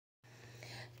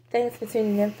Thanks for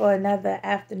tuning in for another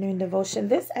afternoon devotion.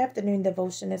 This afternoon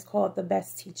devotion is called The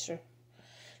Best Teacher.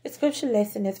 The scripture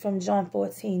lesson is from John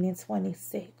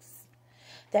 14:26.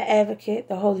 The advocate,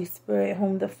 the Holy Spirit,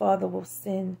 whom the Father will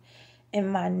send in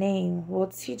my name, will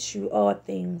teach you all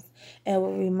things and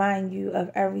will remind you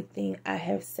of everything I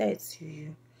have said to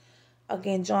you.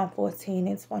 Again, John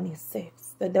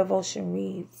 14:26. The devotion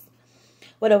reads,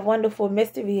 what a wonderful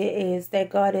mystery it is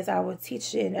that God is our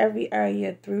teacher in every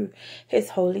area through His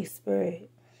Holy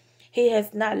Spirit. He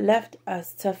has not left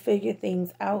us to figure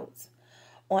things out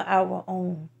on our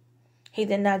own. He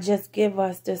did not just give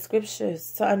us the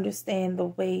scriptures to understand the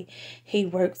way He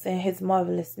works in His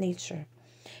marvelous nature.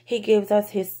 He gives us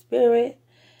His Spirit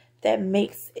that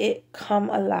makes it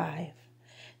come alive.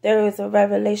 There is a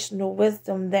revelational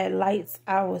wisdom that lights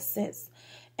our sense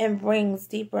and brings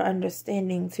deeper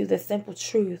understanding to the simple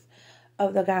truth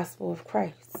of the gospel of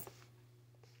Christ.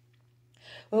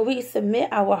 When we submit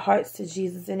our hearts to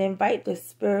Jesus and invite the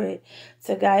Spirit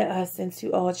to guide us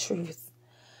into all truths,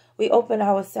 we open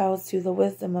ourselves to the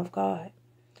wisdom of God.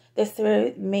 The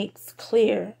Spirit makes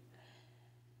clear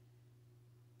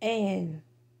and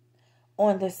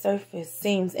on the surface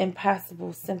seems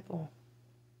impossible simple.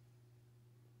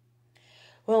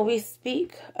 When we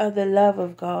speak of the love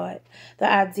of God,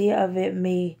 the idea of it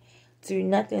may do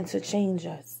nothing to change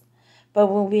us. But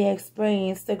when we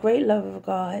experience the great love of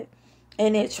God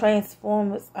and it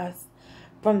transforms us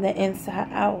from the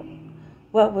inside out,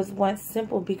 what was once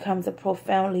simple becomes a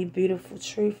profoundly beautiful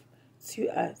truth to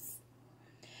us.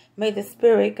 May the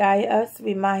Spirit guide us,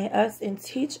 remind us, and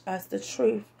teach us the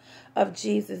truth of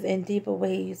Jesus in deeper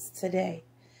ways today.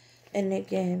 And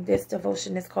again, this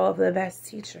devotion is called The Best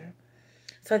Teacher.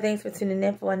 So thanks for tuning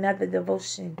in for another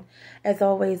devotion. As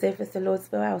always, if it's the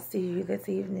Lord's will, I'll see you this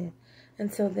evening.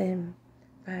 Until then,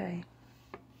 bye.